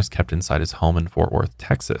that Ernest kept inside his home in Fort Worth,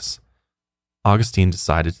 Texas. Augustine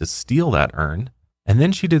decided to steal that urn, and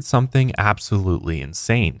then she did something absolutely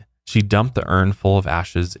insane. She dumped the urn full of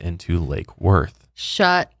ashes into Lake Worth.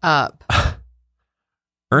 Shut up.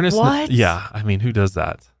 Ernest, What? Yeah, I mean, who does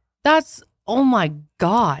that? That's, oh my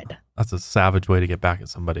God. That's a savage way to get back at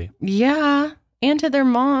somebody. Yeah. And to their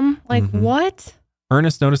mom. Like, Mhm. what?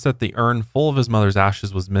 Ernest noticed that the urn full of his mother's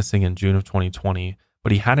ashes was missing in June of 2020,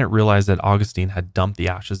 but he hadn't realized that Augustine had dumped the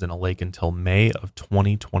ashes in a lake until May of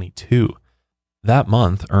 2022. That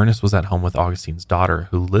month, Ernest was at home with Augustine's daughter,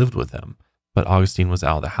 who lived with him, but Augustine was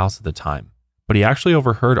out of the house at the time. but he actually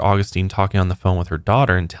overheard Augustine talking on the phone with her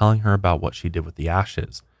daughter and telling her about what she did with the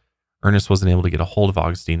ashes. Ernest wasn't able to get a hold of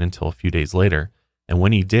Augustine until a few days later, and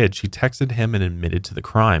when he did, she texted him and admitted to the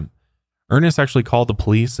crime. Ernest actually called the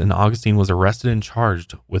police, and Augustine was arrested and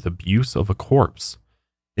charged with abuse of a corpse.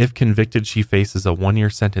 If convicted, she faces a 1-year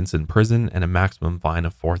sentence in prison and a maximum fine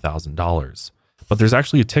of $4,000. But there's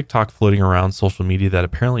actually a TikTok floating around social media that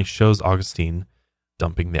apparently shows Augustine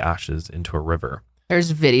dumping the ashes into a river.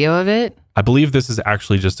 There's video of it? I believe this is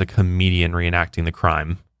actually just a comedian reenacting the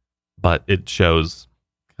crime, but it shows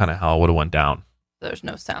kind of how it would have went down. There's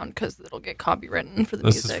no sound because it'll get copywritten for the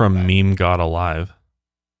This music. This is from Meme God Alive.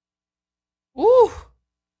 Ooh.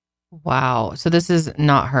 Wow. So this is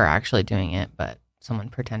not her actually doing it, but someone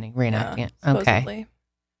pretending, reenacting it. Okay. Supposedly.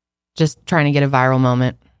 Just trying to get a viral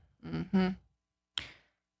moment. Mm-hmm.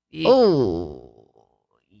 Oh,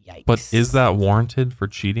 yikes. But is that warranted for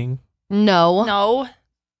cheating? No.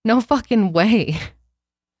 No fucking way.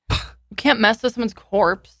 You can't mess with someone's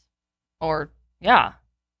corpse. Or, yeah.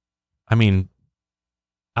 I mean,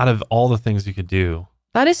 out of all the things you could do,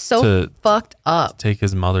 That is so fucked up. take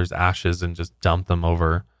his mother's ashes and just dump them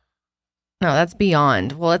over. No, that's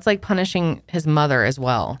beyond. Well, it's like punishing his mother as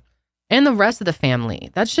well. And the rest of the family.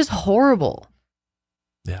 That's just horrible.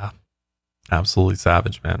 Yeah. Absolutely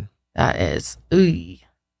savage, man. That is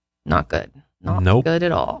not good. Not Nope. good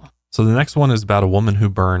at all. So the next one is about a woman who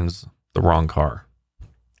burns the wrong car,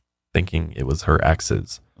 thinking it was her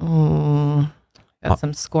ex's. Got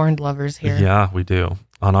some scorned lovers here. Yeah, we do.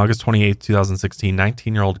 On August 28th, 2016,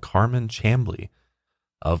 19-year-old Carmen Chambly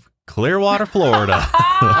of Clearwater, Florida.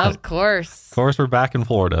 Of course. Of course, we're back in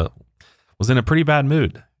Florida. Was in a pretty bad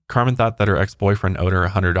mood. Carmen thought that her ex-boyfriend owed her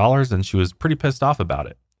 $100 and she was pretty pissed off about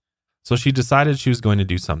it. So she decided she was going to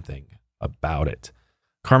do something about it.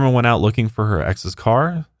 Carmen went out looking for her ex's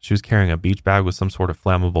car. She was carrying a beach bag with some sort of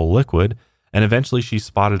flammable liquid, and eventually she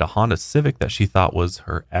spotted a Honda Civic that she thought was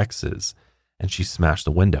her ex's, and she smashed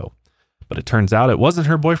the window. But it turns out it wasn't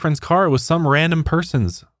her boyfriend's car, it was some random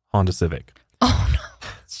person's Honda Civic. Oh no.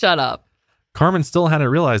 Shut up. Carmen still hadn't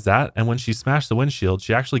realized that, and when she smashed the windshield,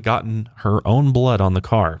 she actually gotten her own blood on the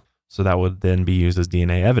car, so that would then be used as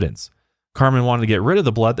DNA evidence. Carmen wanted to get rid of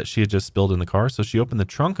the blood that she had just spilled in the car, so she opened the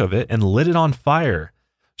trunk of it and lit it on fire.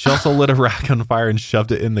 She also lit a rack on fire and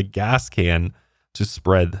shoved it in the gas can to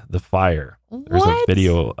spread the fire. There's a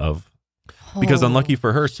video of... Because unlucky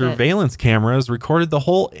for her, surveillance cameras recorded the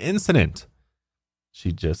whole incident.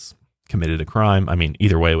 She just committed a crime. I mean,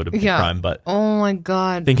 either way it would have been a crime, but... Oh my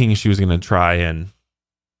God. Thinking she was going to try and,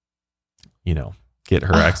 get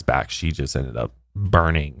her ex back, she just ended up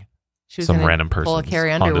burning She was some gonna random person. pull a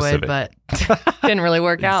Carrie Underwood, but didn't really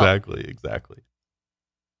work out. Exactly.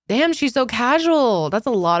 Damn, she's so casual. That's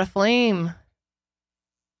a lot of flame.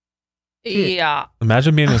 Yeah.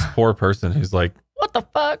 Imagine being this poor person who's like, What the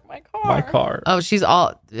fuck? My car. my car. Oh,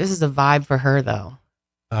 this is a vibe for her though.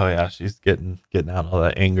 Oh yeah, she's getting out all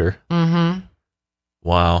that anger. Mm-hmm.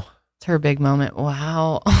 Wow. It's her big moment.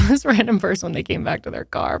 Wow. This random person, when they came back to their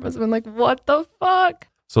car, must have been like, what the fuck?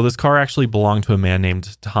 So this car actually belonged to a man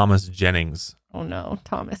named Thomas Jennings. Oh no,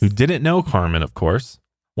 Thomas. Who didn't know Carmen, of course.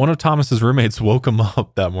 One of Thomas's roommates woke him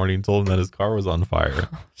up that morning and told him that his car was on fire.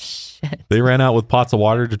 Oh, shit. They ran out with pots of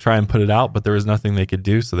water to try and put it out, but there was nothing they could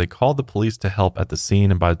do, so they called the police to help at the scene,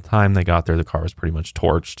 and by the time they got there, the car was pretty much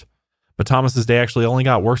torched. But Thomas's day actually only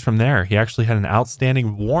got worse from there. He actually had an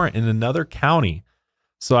outstanding warrant in another county.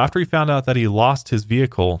 So after he found out that he lost his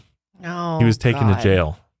vehicle, he was taken to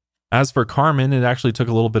jail. As for Carmen, it actually took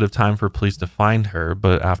a little bit of time for police to find her,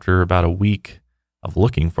 but after about a week of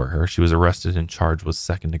looking for her, she was arrested and charged with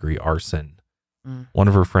second-degree arson. One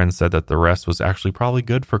of her friends said that the arrest was actually probably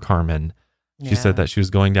good for Carmen. She said that she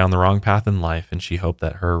was going down the wrong path in life, and she hoped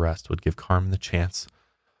that her arrest would give Carmen the chance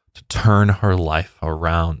to turn her life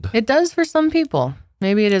around. It does for some people.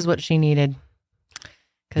 Maybe it is what she needed.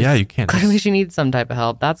 Yeah, you can't. Clearly she needs some type of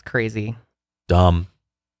help. That's crazy. Dumb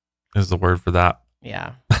is the word for that.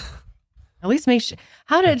 Yeah. At least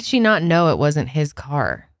how did she not know it wasn't his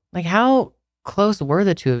car? Like, how close were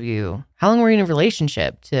the two of you? How long were you in a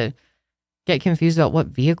relationship to get confused about what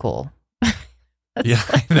vehicle? Yeah,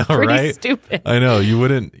 I know, pretty right? Stupid. I know.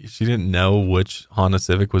 She didn't know which Honda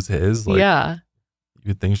Civic was his. Like, yeah.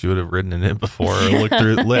 You'd think she would have ridden in it before,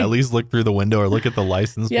 or at least look through the window or look at the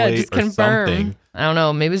license plate just or confirm. something. I don't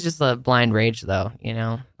know. Maybe it's just a blind rage, though,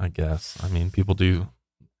 I guess. I mean, people do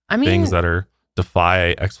things that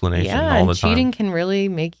defy explanation all the time. Cheating can really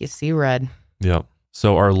make you see red. Yep.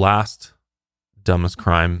 So our last dumbest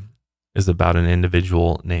crime is about an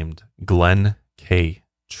individual named Glenn K.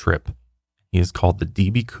 Tripp. He is called the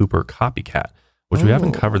D.B. Cooper copycat, which we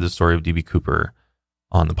haven't covered the story of D.B. Cooper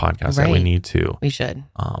on the podcast that we Right. need to. We should.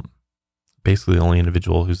 Basically, the only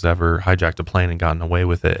individual who's ever hijacked a plane and gotten away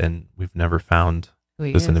with it, and we've never found Who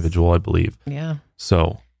he this is. individual, I believe. Yeah.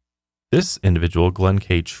 So, this individual, Glenn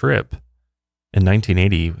K. Tripp, in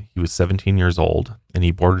 1980, he was 17 years old, and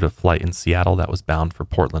he boarded a flight in Seattle that was bound for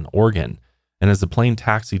Portland, Oregon. And as the plane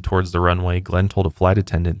taxied towards the runway, Glenn told a flight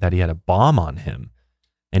attendant that he had a bomb on him,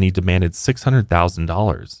 and he demanded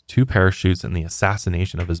 $600,000, 2 parachutes, and the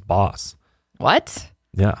assassination of his boss. What?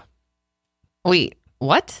 Yeah. Wait,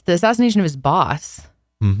 what? The assassination of his boss?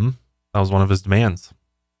 Mm-hmm. That was one of his demands.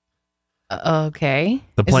 Okay.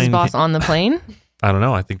 The Is his plane- boss on the plane? I don't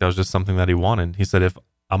know. I think that was just something that he wanted. He said, if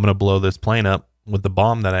I'm going to blow this plane up with the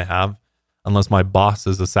bomb that I have, unless my boss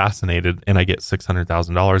is assassinated and I get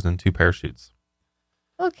 $600,000 and 2 parachutes.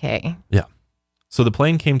 Okay. Yeah. So the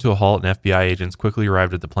plane came to a halt and FBI agents quickly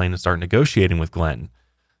arrived at the plane to start negotiating with Glenn.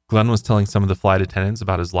 Glenn was telling some of the flight attendants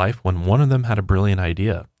about his life when one of them had a brilliant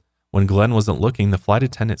idea. When Glenn wasn't looking, the flight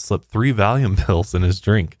attendant slipped 3 Valium pills in his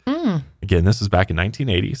drink. Again, this was back in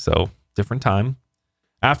 1980, so different time.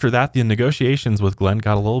 After that, the negotiations with Glenn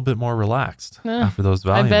got a little bit more relaxed after those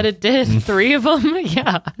Valium. I bet it did. 3 of them?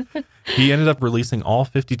 Yeah. He ended up releasing all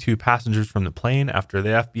 52 passengers from the plane after the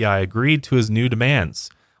FBI agreed to his new demands,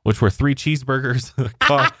 which were 3 cheeseburgers,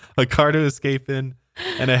 a car to escape in,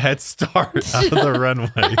 and a head start out of the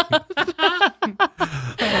runway.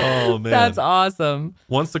 Oh, man. That's awesome.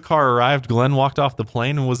 Once the car arrived, Glenn walked off the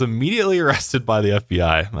plane and was immediately arrested by the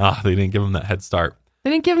FBI. They didn't give him that head start.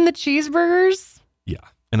 They didn't give him the cheeseburgers? Yeah.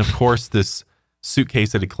 And of course, this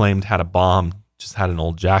suitcase that he claimed had a bomb just had an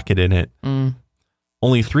old jacket in it.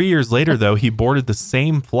 Only 3 years later, though, he boarded the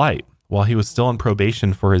same flight while he was still on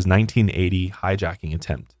probation for his 1980 hijacking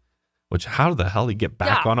attempt. Which, how the hell did he get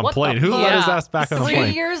back on a plane? Who let his ass back on a plane?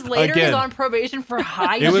 3 years later, he's on probation for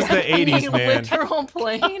hijacking It was the 80s, a man. literal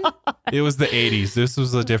plane. It was the 80s. This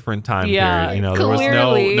was a different time Yeah, period. You know, there was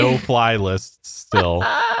clearly. no fly list still.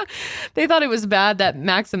 They thought it was bad that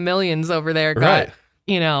Maximilian's over there got,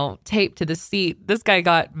 Right. taped to the seat. This guy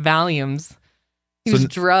got Valiums. He was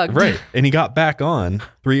drugged. Right. And he got back on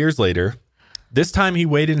 3 years later. This time he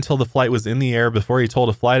waited until the flight was in the air before he told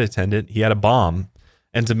a flight attendant he had a bomb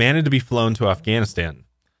and demanded to be flown to Afghanistan.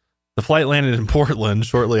 The flight landed in Portland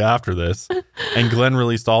shortly after this, and Glenn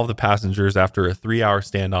released all of the passengers after a 3-hour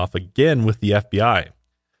standoff again with the FBI.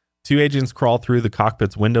 2 agents crawled through the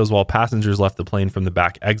cockpit's windows while passengers left the plane from the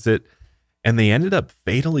back exit, and they ended up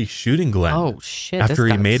fatally shooting Glenn. Oh, shit. After this he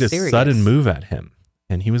got made a serious. sudden move at him,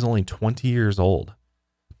 and he was only 20 years old.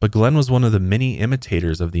 But Glenn was one of the many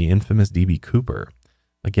imitators of the infamous D.B. Cooper.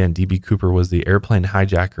 Again, D.B. Cooper was the airplane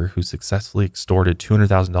hijacker who successfully extorted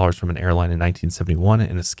 $200,000 from an airline in 1971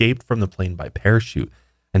 and escaped from the plane by parachute.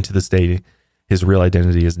 And to this day, his real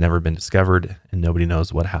identity has never been discovered, and nobody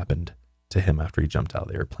knows what happened to him after he jumped out of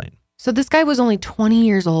the airplane. So this guy was only 20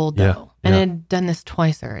 years old, though, Yeah, and yeah. had done this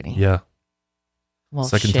twice already. Yeah. Well,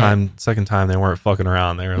 second shit. time they weren't fucking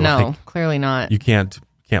around. They were No, like, clearly not. you can't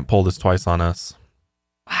pull this twice on us.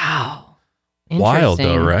 Wow. Wild, though,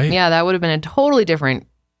 Interesting. right? Yeah, that would have been a totally different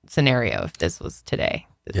scenario if this was today.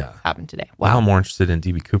 This happened today. Wow. Wow. I'm more interested in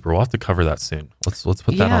DB Cooper. We'll have to cover that soon. Let's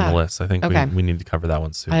put that on Yeah. the list. I think Okay. we need to cover that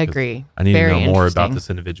one soon. I 'cause agree. I need Very to know more about interesting. this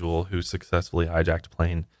individual who successfully hijacked a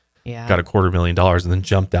plane, Yeah. got $250,000 and then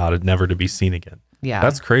jumped out and never to be seen again. Yeah.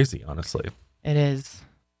 That's crazy, honestly. It is.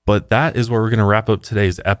 But that is where we're going to wrap up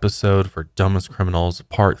today's episode for Dumbest Criminals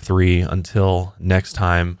Part 3. Until next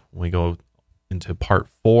time, we go into Part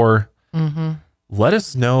 4. Mm-hmm. Let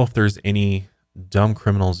us know if there's any dumb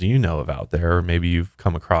criminals you know of out there, or maybe you've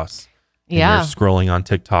come across. And Yeah. you're scrolling on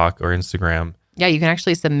TikTok or Instagram. Yeah, you can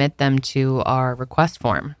actually submit them to our request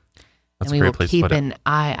form. That's and a we great will place to keep put it. an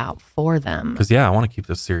eye out for them. Because I want to keep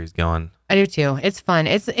this series going. I do too. It's fun.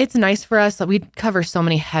 It's nice for us. We cover so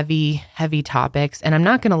many heavy topics. And I'm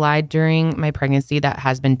not going to lie, during my pregnancy, that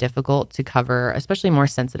has been difficult to cover, especially more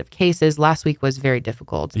sensitive cases. Last week was very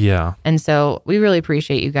difficult. Yeah. And so we really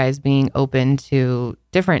appreciate you guys being open to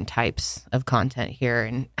different types of content here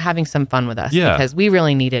and having some fun with us. Yeah. Because we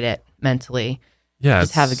really needed it mentally. Yeah.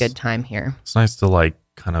 Just have a good time here. It's nice to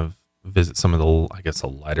kind of visit some of the, I guess, a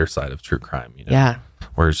lighter side of true crime, Yeah.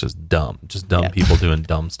 where it's just dumb Yeah. people doing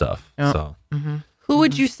dumb stuff. Yep. So Who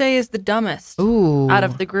would you say is the dumbest Ooh. out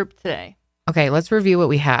of the group today? Okay, let's review what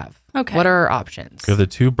we have. Okay. What are our options? we have the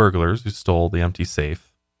 2 burglars who stole the empty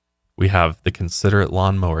safe. We have the considerate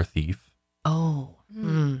lawnmower thief. Oh.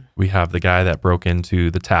 We have the guy that broke into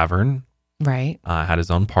the tavern, Right. had his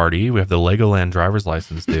own party. We have the Legoland driver's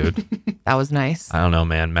license dude. That was nice. I don't know,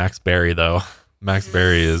 man. Max Berry, though. Max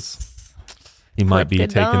Berry he might be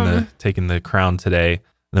Clicked it taking the crown today. And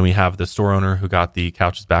then we have the store owner who got the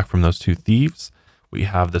couches back from those 2 thieves. We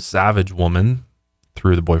have the savage woman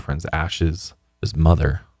threw the boyfriend's ashes, his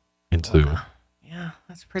mother, into Yeah,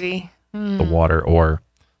 that's pretty. the water, or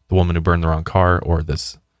the woman who burned the wrong car, or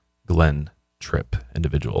this Glenn Tripp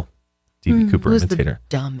individual, D.B. Cooper Who's imitator.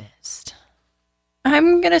 the dumbest?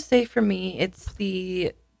 I'm going to say for me, it's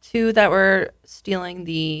the two that were stealing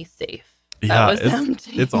the safe. That was them.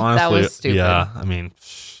 It's honestly, was stupid. yeah, I mean,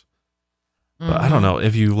 but I don't know.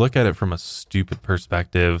 If you look at it from a stupid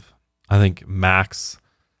perspective, I think Max,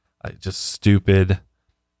 just stupid,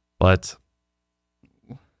 but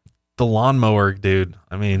the lawnmower dude,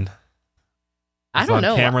 I mean, I he's don't on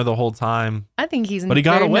know. camera the whole time, I think he's but he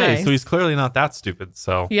got very away, nice. so he's clearly not that stupid.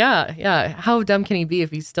 So Yeah. How dumb can he be if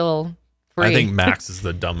he's still free? I think Max is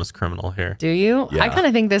the dumbest criminal here. Do you? Yeah. I kind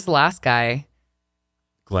of think this last guy.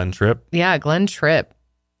 Glenn Tripp. Yeah, Glenn Tripp.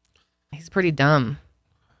 He's pretty dumb.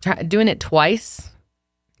 Doing it twice.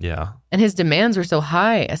 Yeah. And his demands were so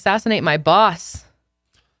high. Assassinate my boss.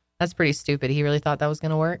 That's pretty stupid. He really thought that was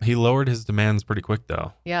going to work. He lowered his demands pretty quick,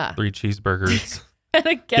 though. Yeah. 3 cheeseburgers, And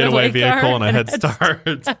a getaway vehicle, car and a head start.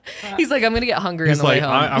 He's like, I'm going to get hungry He's on the way like,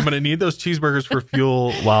 home. I'm going to need those cheeseburgers for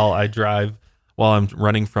fuel while I'm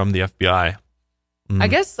running from the FBI. I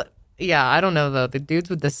guess, yeah, I don't know, though. The dudes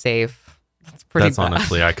with the safe, that's pretty That's bad.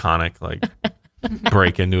 honestly iconic. Like,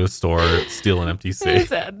 break into a store, steal an empty safe.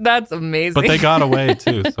 That's amazing. But they got away,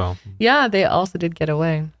 too, so. Yeah, they also did get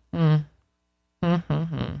away.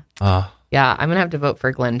 Yeah, I'm going to have to vote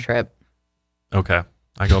for Glenn Tripp. Okay.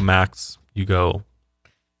 I go Max. You go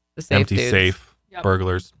The safe empty dudes. safe,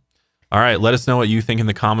 burglars. All right. Let us know what you think in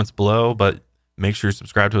the comments below, but make sure you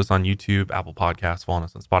subscribe to us on YouTube, Apple Podcasts, follow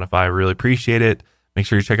us on Spotify. I really appreciate it. Make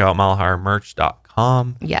sure you check out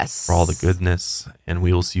milehighermerch.com Yes. for all the goodness. And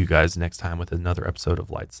we will see you guys next time with another episode of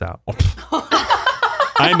Lights Out.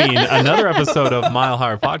 I mean, another episode of Mile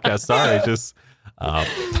Higher Podcast. Sorry, just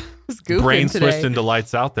brain switched into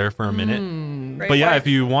Lights Out there for a minute. But yeah, if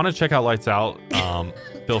you want to check out Lights Out,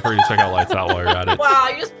 feel free to check out Lights Out while you're at it. Wow,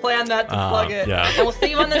 you just planned that to plug it. Yeah. And we'll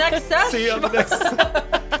see you on the next session. See you on the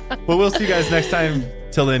next. Well, we'll see you guys next time.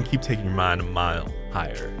 Till then, keep taking your mind a mile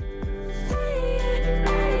higher.